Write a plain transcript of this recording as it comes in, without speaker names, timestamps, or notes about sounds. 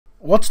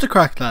What's the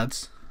crack,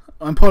 lads?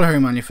 I'm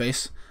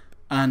PaulHairyManlyFace,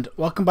 and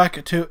welcome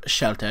back to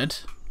Sheltered.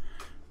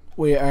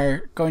 We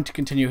are going to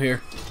continue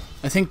here.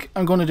 I think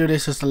I'm going to do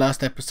this as the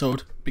last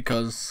episode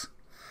because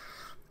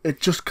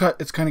it's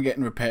kind of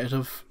getting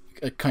repetitive,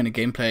 kind of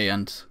gameplay,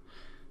 and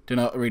they're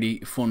not really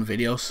fun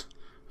videos.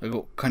 I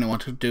kind of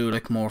want to do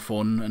like more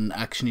fun and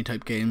actiony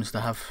type games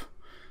that have,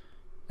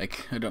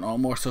 like, I don't know,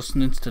 more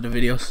sustenance to the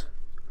videos.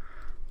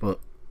 But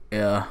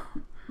yeah,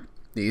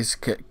 these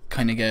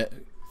kind of get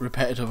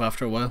repetitive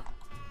after a while.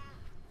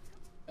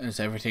 Is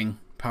everything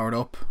powered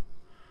up?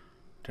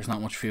 There's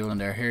not much fuel in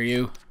there. Here,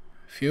 you.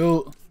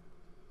 Fuel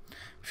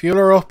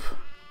her up.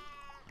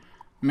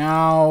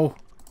 Meow.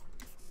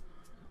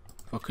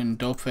 Fucking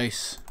dope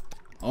face.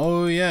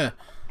 Oh yeah,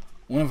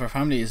 one of our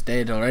family is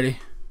dead already.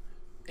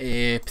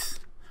 Oops.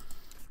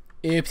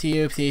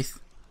 Oopsies.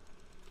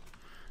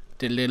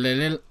 There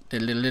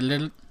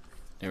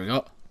we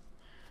go.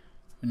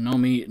 No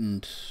meat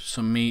and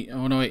some meat.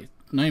 Oh no, wait,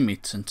 9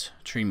 meats and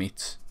 3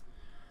 meats.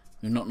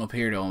 We've nothing up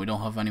here though, and we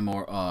don't have any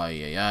more.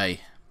 Aye.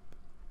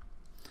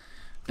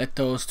 Let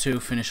those two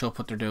finish up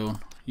what they're doing.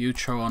 You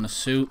throw on a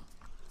suit.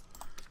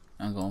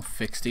 I'm going to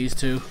fix these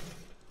two.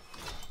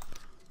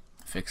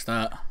 Fix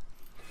that.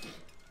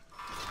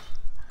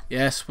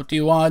 Yes, what do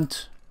you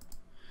want?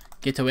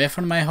 Get away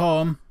from my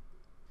home.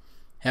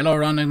 Hello,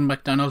 Ronald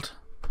McDonald.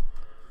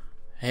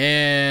 Hey,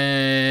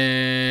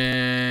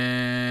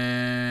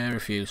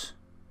 refuse.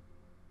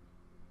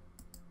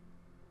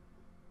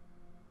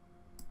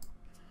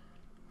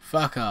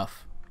 Fuck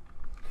off.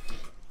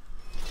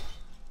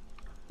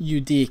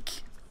 You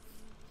dick.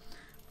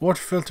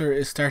 Water filter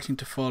is starting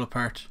to fall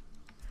apart.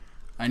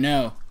 I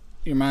know.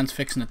 Your man's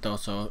fixing it though,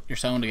 so you're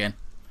sound again.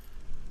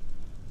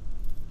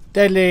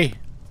 Deadly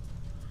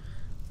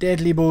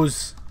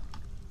buzz.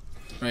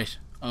 Right.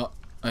 Oh,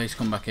 he's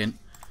come back in.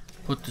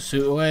 Put the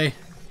suit away.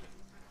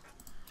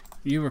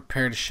 You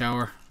repair the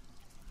shower.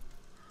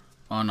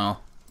 Oh no.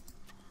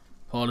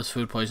 Paul is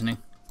food poisoning.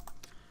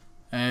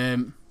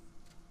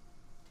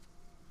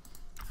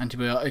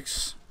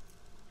 Antibiotics.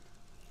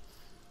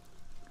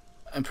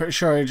 I'm pretty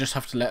sure I just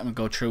have to let him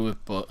go through it,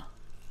 but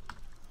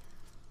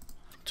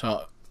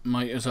so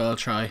might as well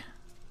try.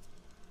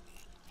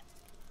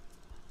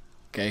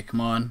 Okay, come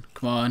on.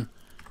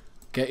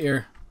 Get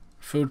your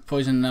food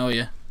poison now,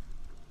 yeah.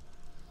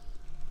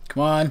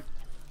 Come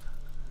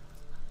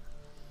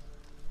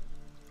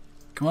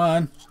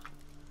on.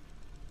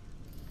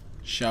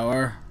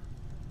 Shower.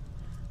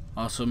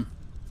 Awesome.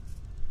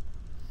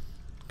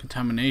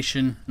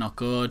 Contamination, not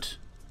good.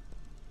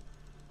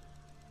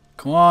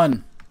 Come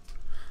on.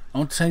 I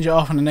want to send you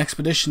off on an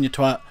expedition, you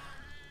twat.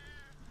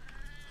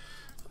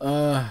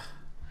 Let's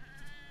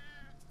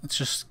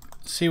just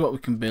see what we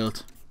can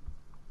build.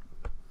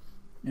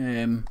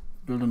 Build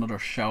another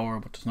shower,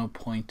 but there's no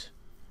point.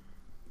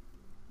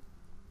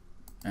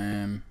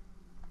 Build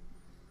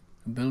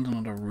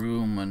another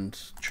room and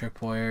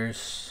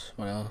tripwires.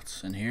 What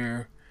else in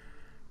here?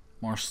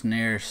 More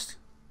snares.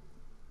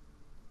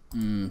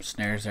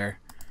 Snares are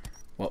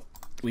what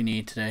we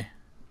need today.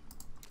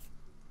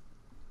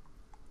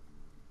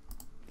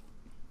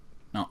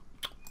 No,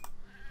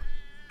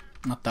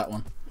 not that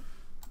one.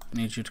 I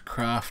need you to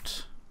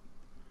craft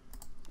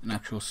an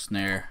actual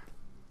snare.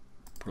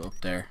 Put it up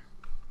there.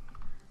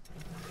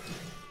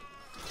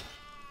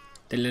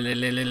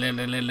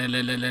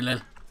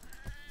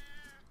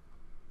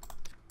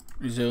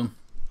 Resume.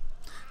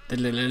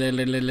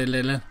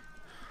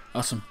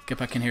 Awesome. Get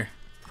back in here.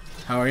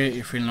 How are you?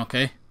 You feeling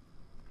okay?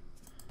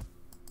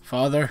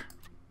 Father?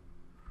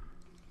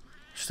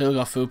 Still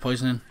got food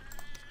poisoning.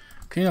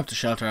 Clean up the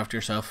shelter after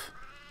yourself.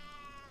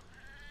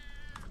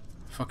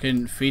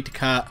 Fucking feed the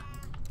cat.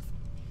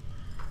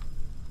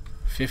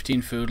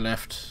 15 food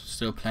left.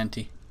 Still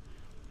plenty.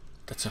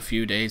 That's a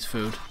few days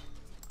food.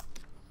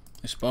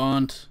 I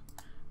spawned.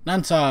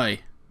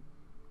 Nancy!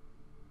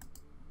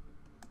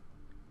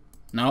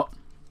 No.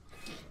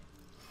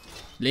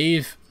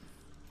 Leave.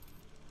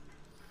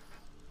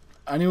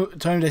 Any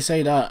time they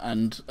say that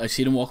and I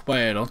see them walk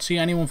by, I don't see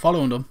anyone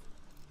following them.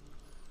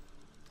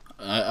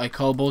 I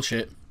call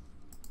bullshit.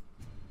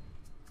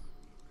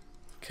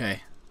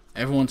 Okay.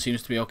 Everyone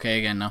seems to be okay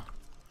again now.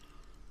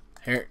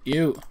 Here,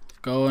 you.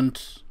 Go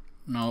and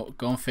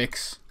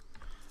fix.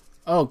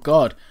 Oh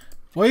god.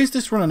 Why is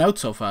this running out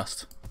so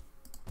fast?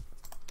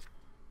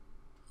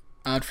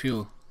 Add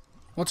fuel.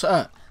 What's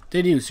that?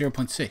 Did use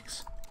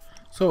 0.6.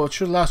 So it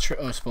should last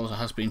I suppose it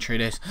has been 3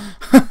 days.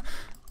 I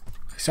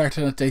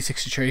started at day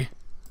 63.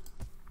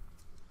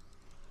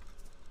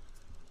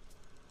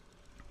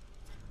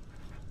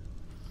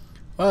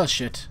 Well,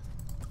 shit.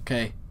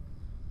 Okay.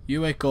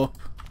 You wake up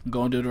and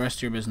go and do the rest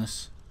of your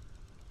business.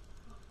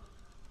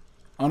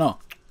 Oh no.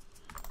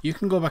 You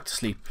can go back to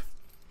sleep.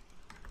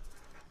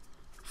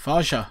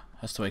 Faja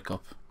has to wake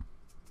up.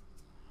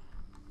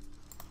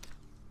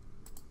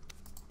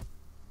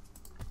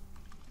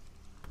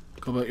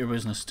 Go about your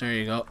business. There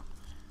you go.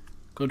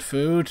 Good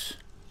food.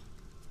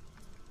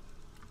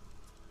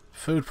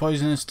 Food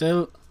poisoning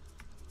still.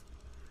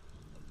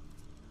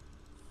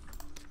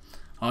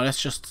 Oh,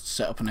 let's just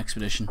set up an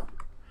expedition.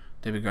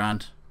 They'd be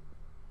grand.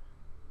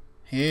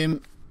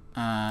 Him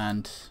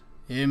and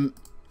him.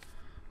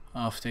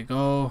 Off they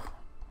go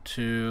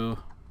to...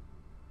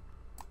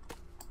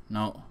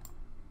 No.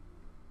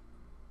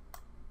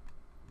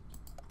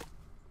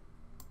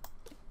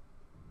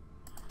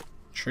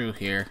 Through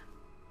here.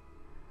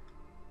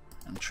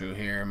 And through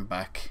here and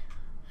back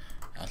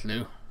at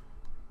Lou.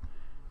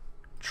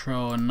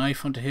 Throw a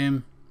knife onto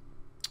him.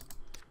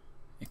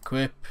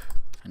 Equip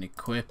and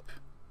equip.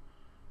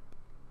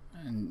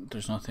 And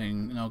there's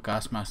nothing, no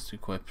gas mask to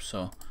equip,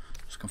 so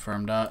just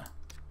confirm that.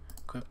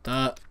 Equip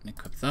that and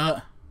equip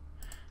that.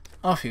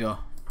 Off you go.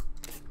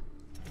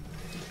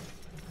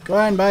 Go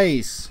on,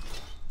 boys.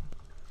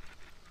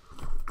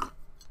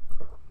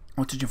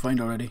 What did you find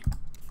already?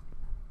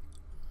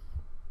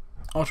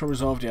 Auto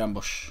resolve the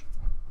ambush.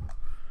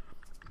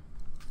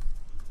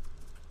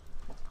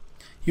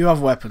 You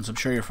have weapons, I'm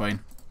sure you're fine.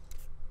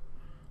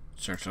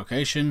 Search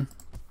location.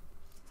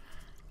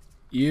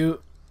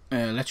 You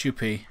let you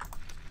pee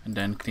and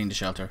then clean the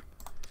shelter.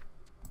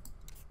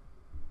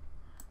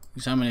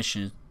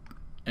 Examination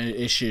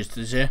issues.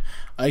 There's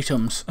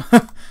items.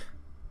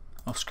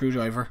 Oh,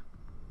 screwdriver.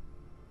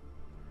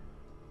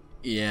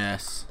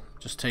 Yes,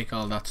 just take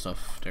all that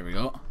stuff. There we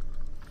go.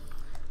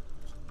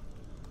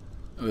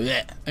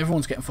 Blech.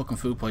 Everyone's getting fucking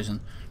food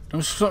poison.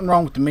 There's something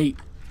wrong with the meat.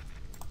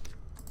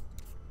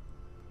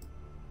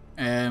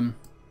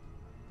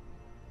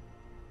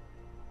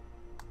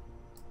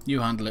 You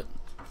handle it.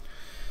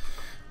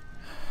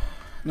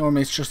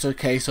 Normally it's just a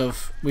case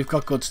of, we've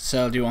got goods to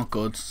sell, do you want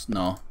goods?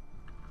 No.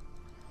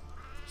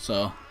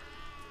 So,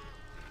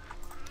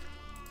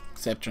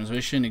 accept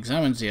transmission,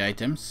 examines the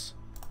items.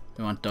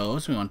 We want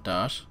those, we want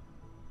that.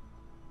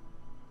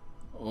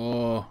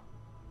 Oh.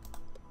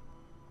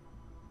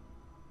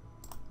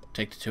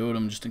 Take the two of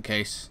them just in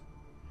case.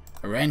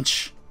 A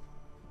wrench.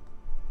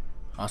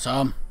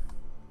 Awesome.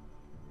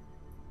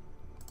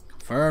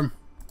 Confirm.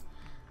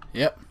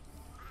 Yep.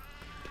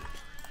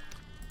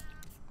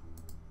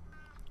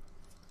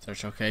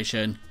 Search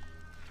location.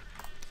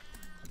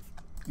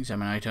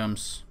 Examine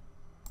items.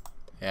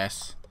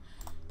 Yes.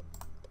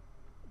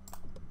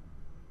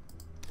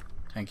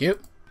 Thank you.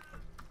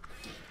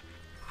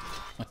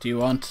 What do you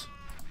want?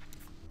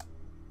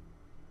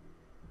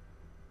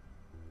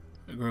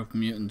 A group of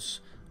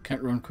mutants.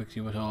 Can't run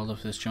quickly with all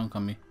of this junk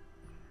on me.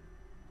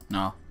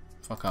 No.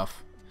 Fuck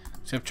off.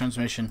 Accept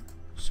transmission.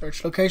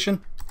 Search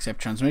location. Accept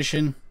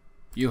transmission.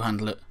 You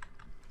handle it.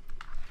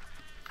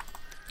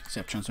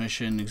 Accept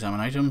transmission. Examine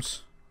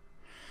items.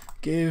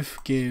 Give.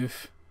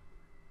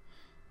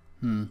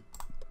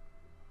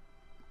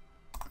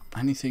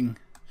 Anything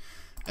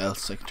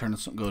else I can turn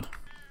into something good.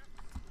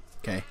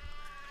 Okay.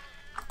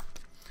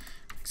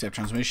 Accept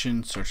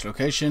transmission. Search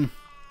location.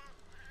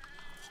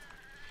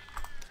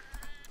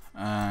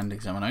 And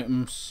examine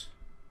items.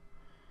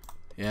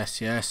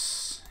 Yes.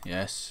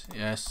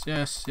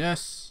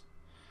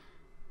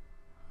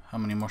 How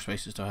many more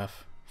spaces do I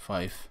have?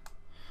 5.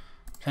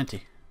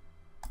 Plenty.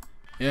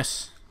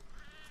 Yes.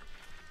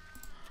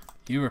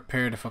 You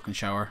repair the fucking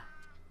shower.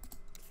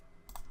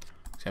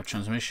 Accept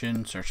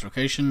transmission. Search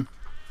location.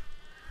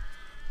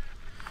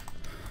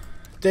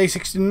 Day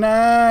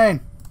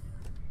 69.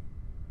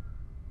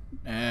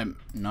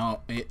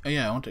 No.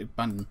 Yeah, I want to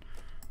abandon.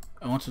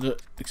 I wanted to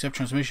accept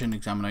transmission,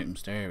 examine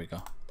items. There we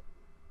go.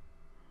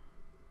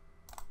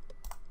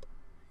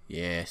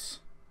 Yes.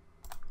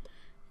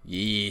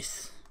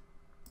 Yes.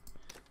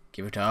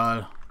 Give it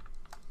all.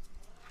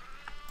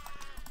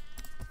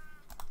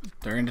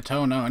 They're in the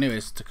town now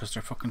anyways, because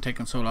they're fucking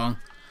taking so long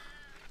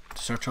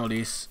to search all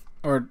these.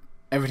 Or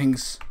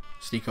everything's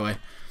sneak away.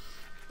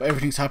 But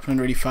everything's happening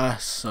really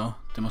fast, so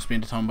they must be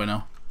in the town by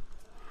now.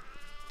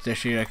 There's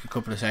actually like a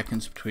couple of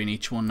seconds between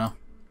each one now.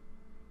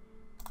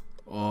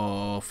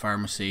 Oh,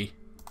 pharmacy.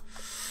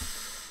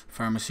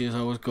 Pharmacy is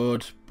always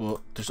good,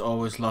 but there's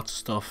always lots of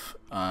stuff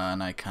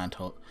and I can't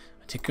hold.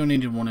 I think I only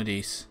needed one of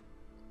these.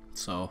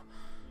 So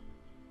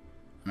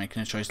I'm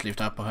making a choice to leave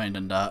that behind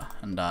and that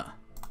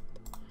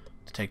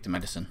to take the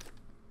medicine.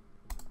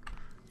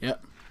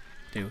 Yep.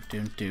 Do.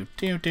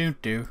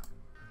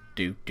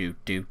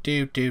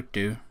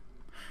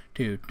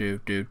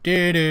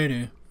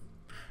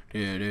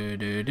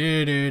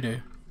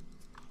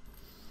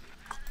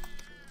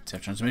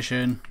 Accept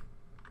transmission.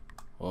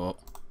 Oh.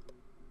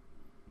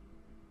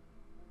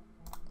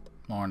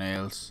 More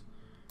nails.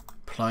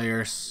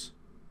 Pliers.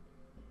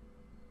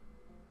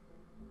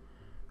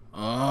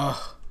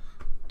 Oh.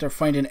 They're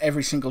finding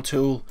every single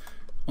tool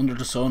under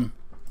the sun.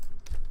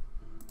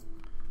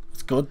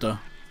 It's good though.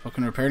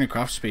 Fucking repairing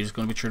craft speed is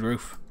going to be through the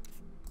roof.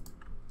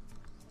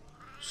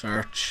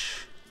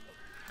 Search.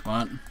 Come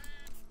on.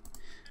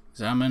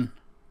 Examine.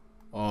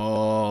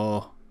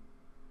 Oh.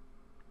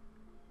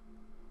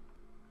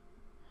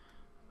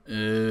 I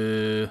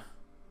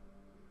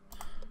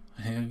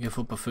think I'll give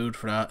up a food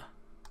for that.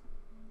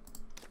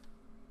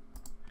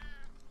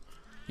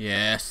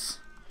 Yes.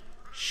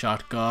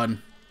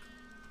 Shotgun.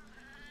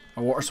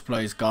 Our water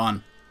supply is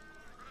gone.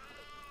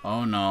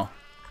 Oh no.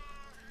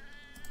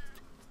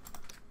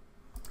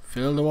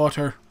 Fill the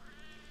water.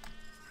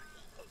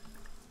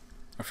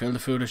 Or fill the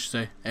food, I should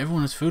say.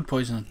 Everyone has food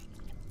poisoning.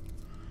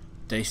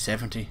 Day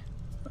 70.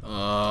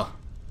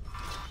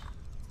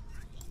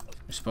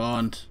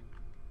 Respond.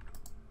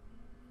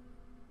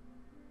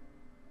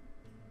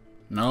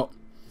 No.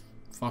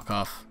 Fuck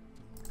off.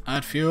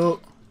 Add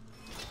fuel.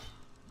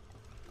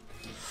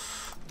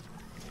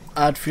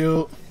 Add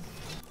fuel.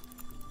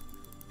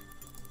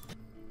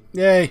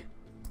 Yay.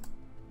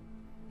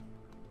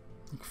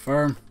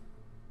 Confirm.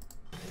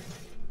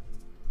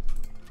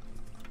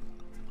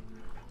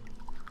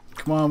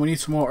 Come on, we need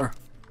some water.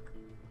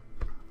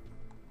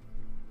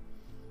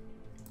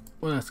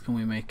 What else can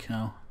we make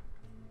now?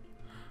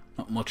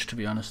 Not much, to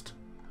be honest.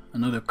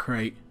 Another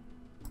crate.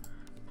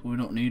 But we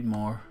don't need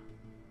more.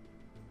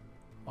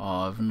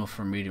 Oh, I have enough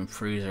for medium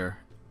freezer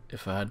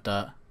if I had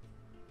that.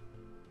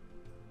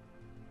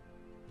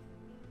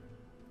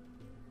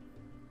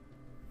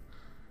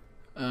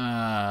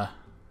 Aye.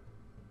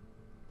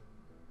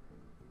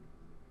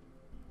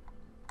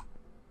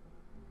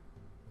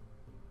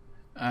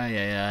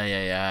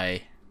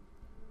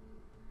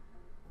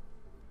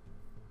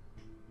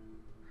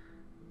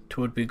 It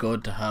would be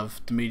good to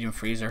have the medium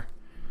freezer,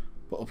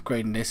 but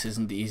upgrading this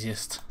isn't the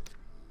easiest.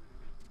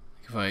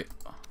 If I,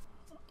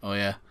 oh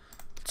yeah,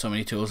 so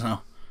many tools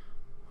now.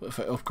 But if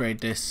I upgrade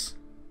this,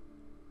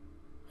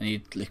 I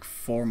need like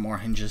 4 more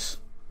hinges.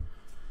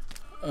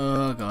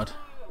 Oh god.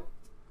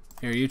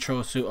 Here, you throw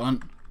a suit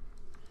on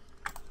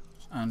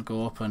and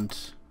go up and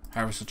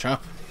harvest a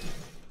trap.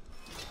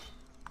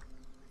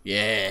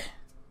 Yeah.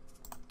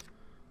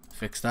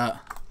 Fix that.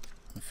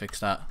 And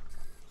fix that.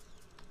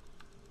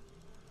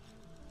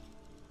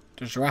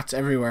 There's rats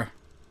everywhere.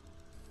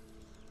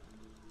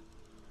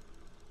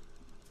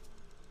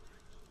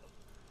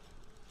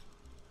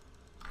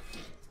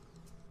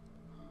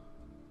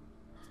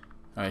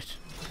 Right.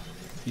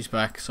 He's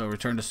back, so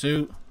return the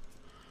suit.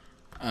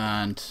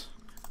 And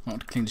I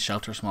want to clean the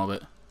shelter a small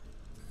bit.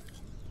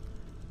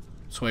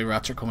 That's why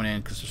rats are coming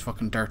in, because there's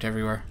fucking dirt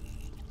everywhere.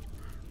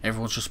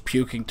 Everyone's just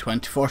puking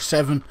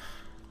 24/7.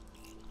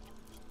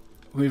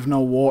 We've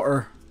no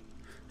water.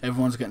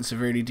 Everyone's getting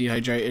severely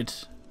dehydrated.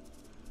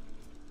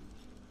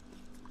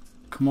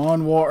 Come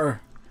on, water.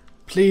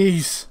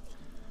 Please.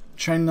 I'm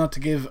trying not to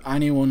give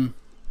anyone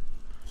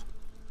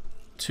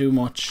too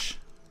much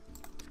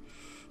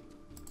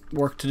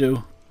work to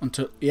do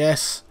until...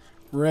 Yes.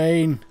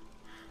 Rain.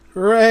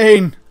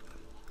 Rain.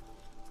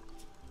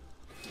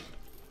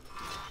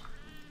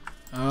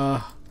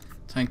 Ah,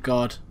 thank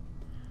God.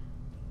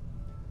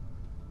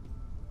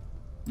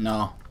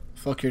 No.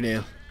 Fuck your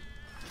deal.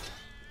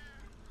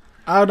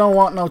 I don't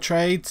want no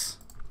trades.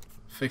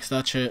 Fix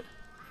that shit.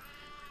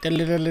 Fill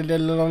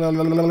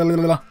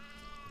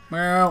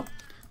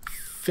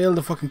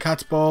the fucking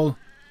cat's bowl.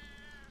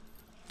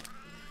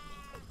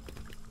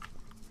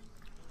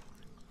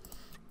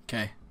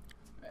 Okay.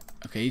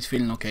 Okay, he's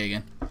feeling okay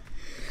again.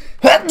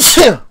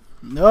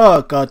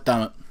 Oh, god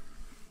damn it.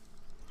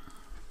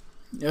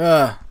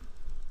 Yeah.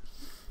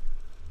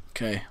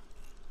 Okay.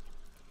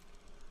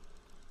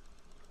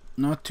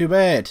 Not too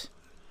bad.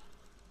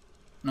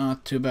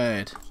 Not too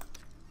bad.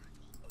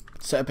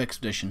 Set up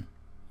expedition.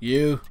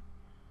 You.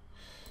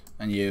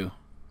 And you.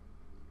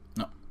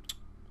 No.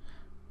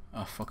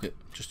 Oh, fuck it.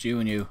 Just you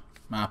and you.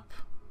 Map.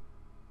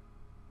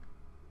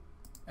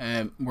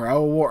 We're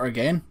out of water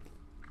again.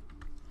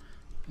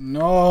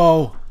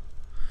 No.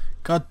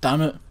 God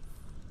damn it.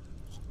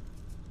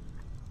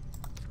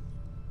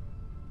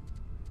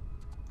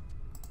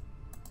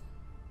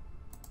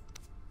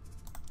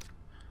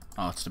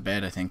 Oh, it's the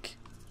bed, I think.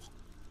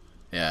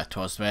 Yeah, it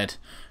was the bed.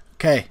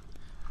 Okay.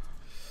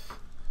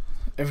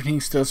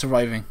 Everything's still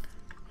surviving.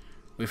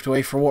 We have to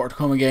wait for water to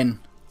come again.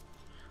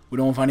 We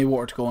don't have any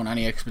water to go on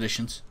any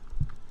expeditions.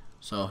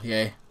 So,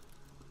 yay.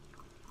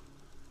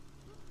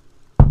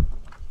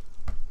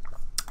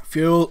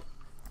 Fuel.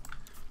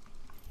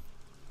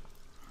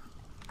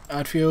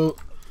 Add fuel.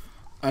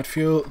 Add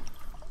fuel.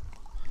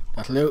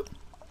 That'll do.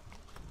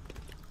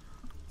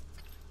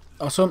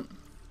 Awesome.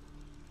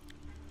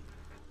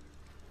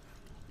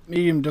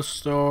 Medium dust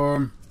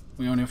storm.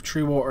 We only have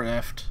 3 water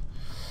left.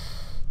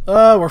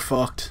 We're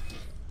fucked.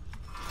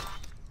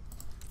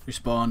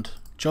 Respond.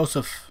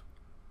 Joseph.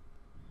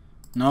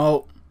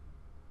 No.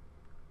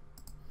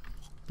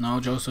 No,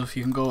 Joseph,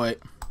 you can go away.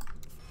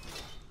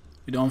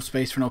 We don't have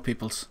space for no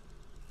peoples.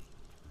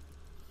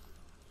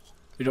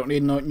 We don't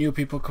need no new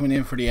people coming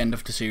in for the end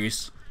of the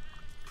series.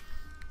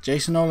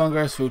 Jason no longer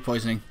has food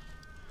poisoning.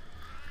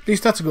 At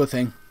least that's a good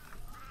thing.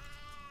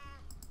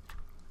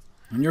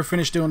 When you're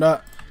finished doing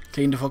that,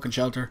 clean the fucking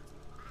shelter.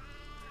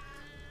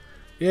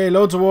 Yay,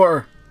 loads of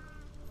water.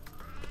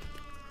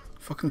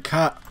 Fucking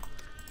cat.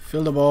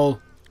 Fill the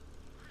bowl.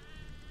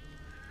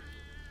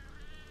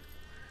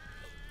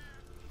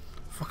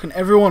 Fucking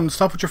everyone,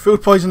 stop with your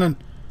food poisoning.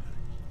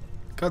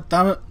 God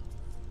damn it.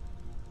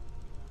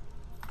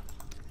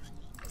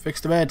 Fix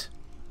the bed.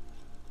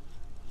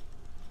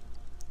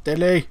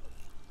 Deadly.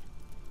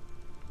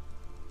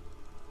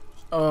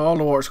 Oh, all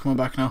the water's coming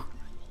back now.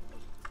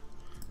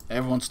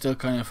 Everyone's still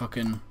kind of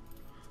fucking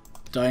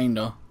dying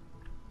though.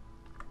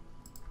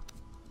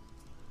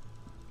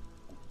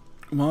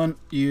 Come on,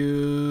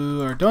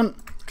 you are done.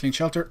 Clean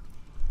shelter.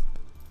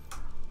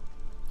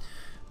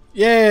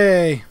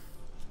 Yay!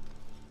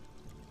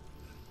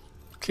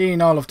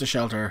 Clean all of the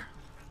shelter.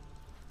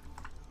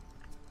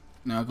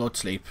 Now go to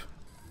sleep.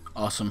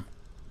 Awesome.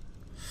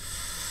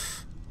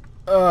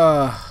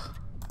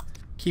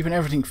 Keeping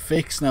everything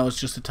fixed now is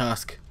just a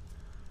task.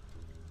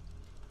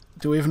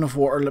 Do we have enough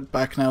water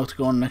back now to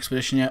go on an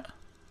expedition yet?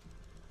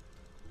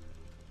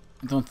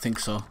 I don't think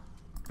so,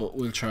 but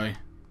we'll try.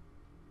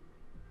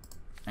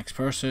 Next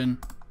person.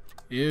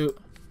 You.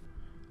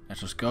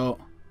 Let us go.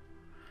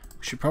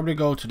 We should probably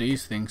go to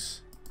these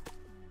things.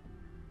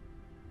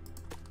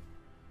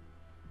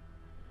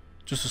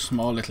 Just a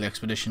small little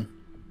expedition.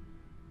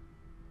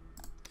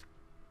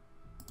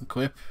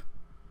 Equip.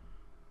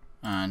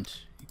 And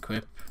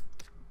equip.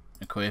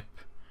 Equip.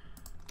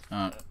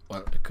 Well,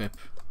 equip.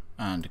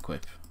 And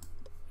equip.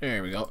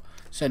 There we go.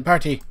 Send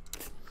party.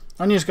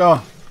 On you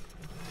go.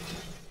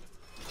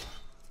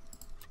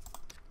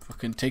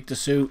 Fucking take the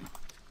suit.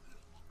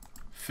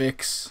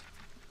 Fix.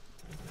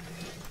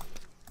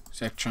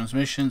 Accept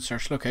transmission.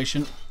 Search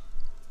location.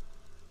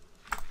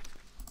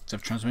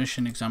 Accept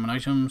transmission. Examine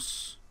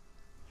items.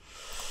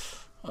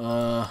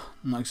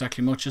 Not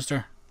exactly much, is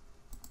there?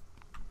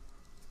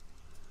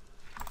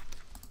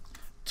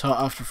 Thought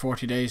after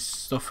 40 days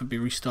stuff would be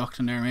restocked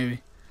in there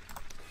maybe.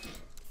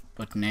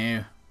 But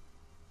no.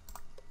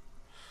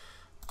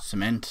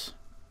 Cement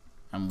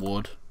and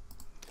wood.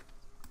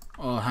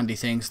 All handy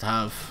things to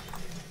have.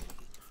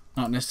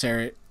 Not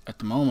necessary at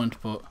the moment,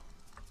 but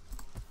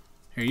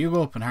here, you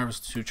go up and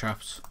harvest the 2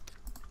 traps.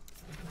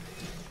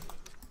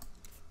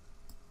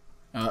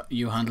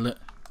 You handle it.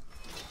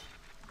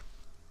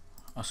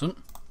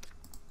 Awesome.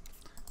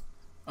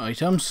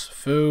 Items,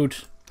 food.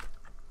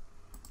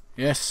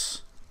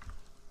 Yes.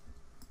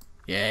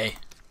 Yay.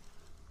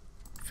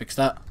 Fix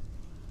that.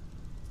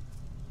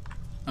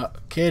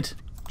 Kid,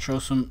 throw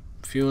some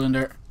fuel in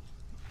there.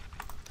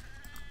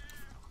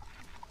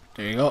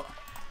 There you go.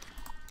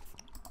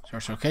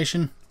 Search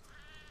location.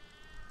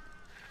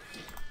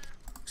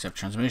 Accept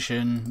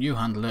transmission. You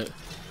handle it.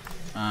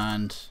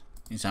 And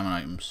examine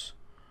items.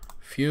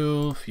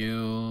 Fuel,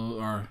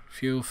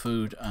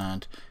 food,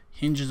 and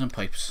hinges and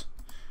pipes.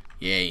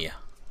 Yeah.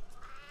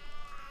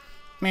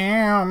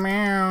 Meow,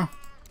 meow.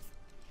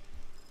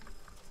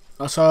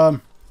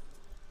 Awesome.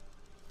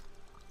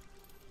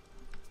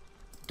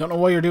 Don't know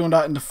why you're doing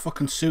that in the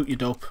fucking suit, you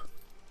dope.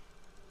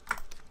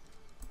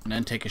 And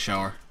then take a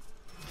shower.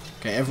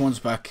 Okay, everyone's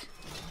back.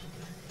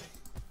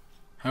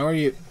 How are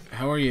you?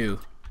 How are you?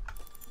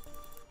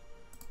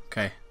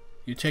 Okay,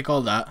 you take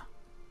all that.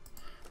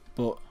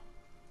 But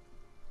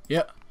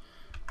yeah.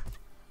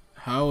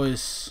 How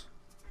is...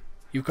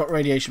 You've got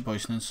radiation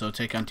poisoning, so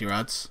take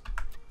anti-rads.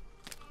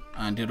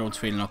 And the other one's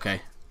feeling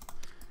okay.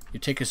 You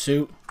take a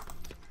suit.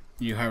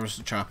 You harvest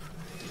the trap.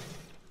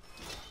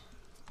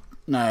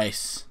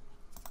 Nice.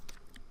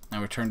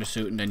 Now return the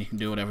suit and then you can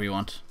do whatever you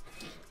want.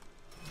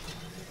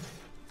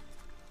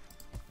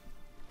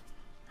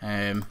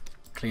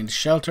 Clean the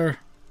shelter.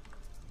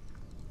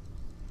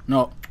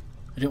 No,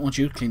 I didn't want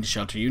you to clean the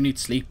shelter. You need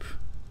sleep.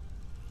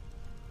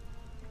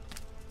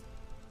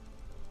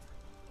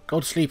 Go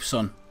to sleep,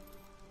 son.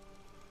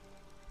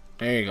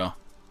 There you go.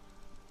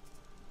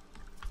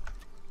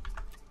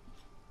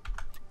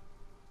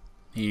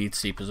 He needs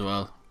sleep as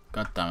well.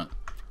 God damn it.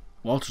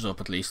 Walter's up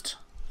at least.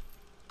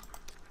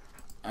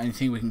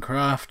 Anything we can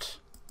craft?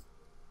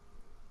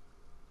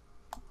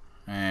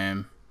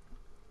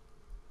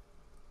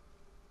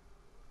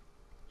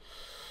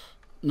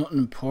 Nothing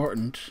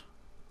important.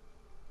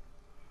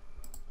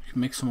 We can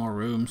make some more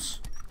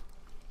rooms.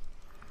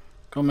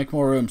 Go make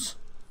more rooms.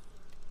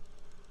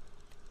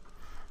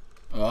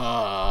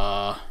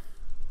 Room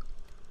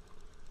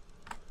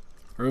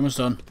is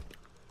done.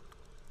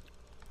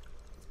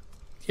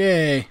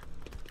 Yay!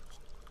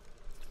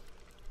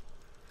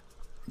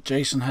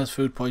 Jason has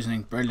food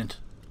poisoning. Brilliant.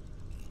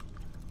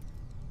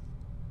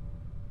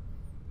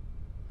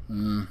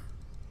 I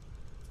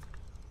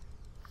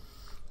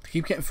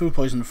keep getting food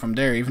poisoning from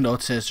there, even though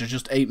it says there's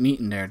just 8 meat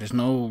in there. There's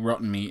no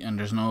rotten meat and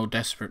there's no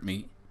desperate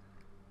meat.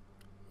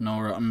 No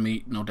rotten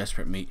meat, no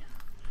desperate meat.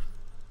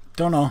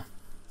 Don't know.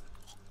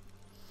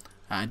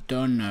 I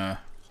don't know.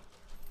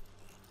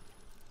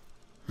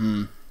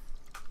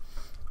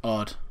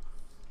 Odd.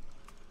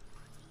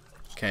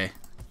 Okay.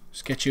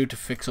 Let's get you to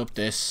fix up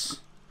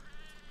this.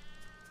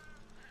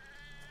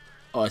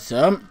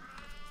 Awesome.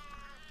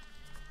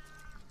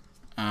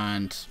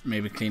 And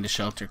maybe clean the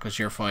shelter because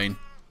you're fine.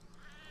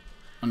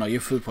 Oh no, you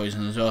have food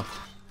poisoning as well.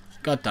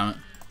 God damn it.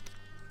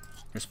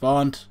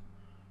 Respond.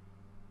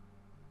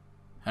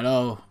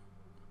 Hello.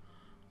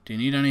 Do you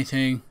need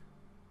anything?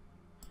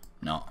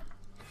 No.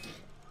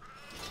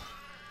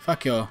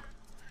 Fuck you.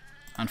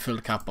 And fill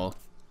the cat bowl.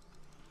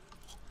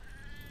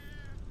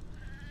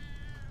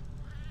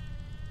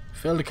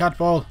 Fill the cat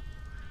bowl.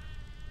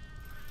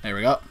 There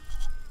we go.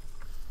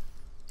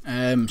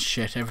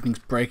 Shit, everything's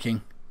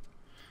breaking.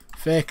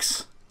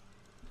 Fix.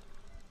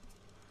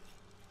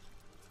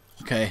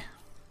 Okay.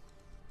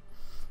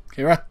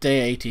 Okay, we're at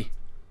day 80.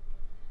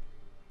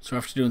 So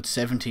after doing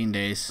 17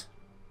 days.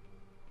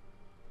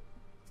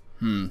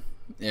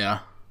 Yeah.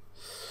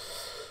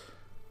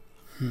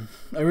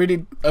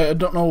 I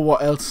don't know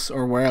what else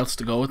or where else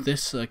to go with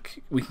this.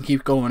 Like, we can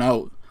keep going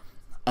out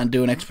and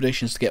doing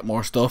expeditions to get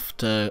more stuff,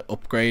 to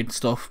upgrade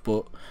stuff,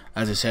 but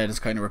as I said, it's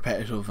kind of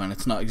repetitive and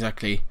it's not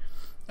exactly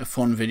a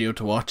fun video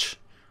to watch.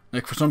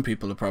 Like, for some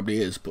people it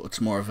probably is, but it's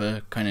more of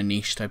a kind of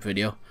niche type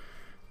video.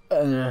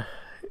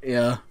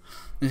 Yeah,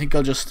 I think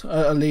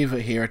I'll leave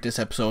it here at this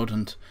episode,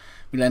 and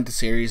we'll end the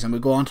series and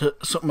we'll go on to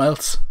something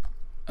else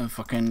and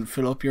fucking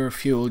fill up your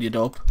fuel, you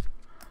dope.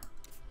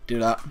 Do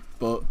that.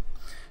 But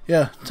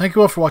yeah, thank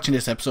you all for watching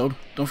this episode.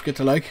 Don't forget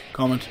to like,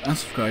 comment and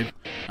subscribe,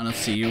 and I'll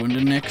see you in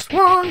the next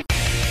one.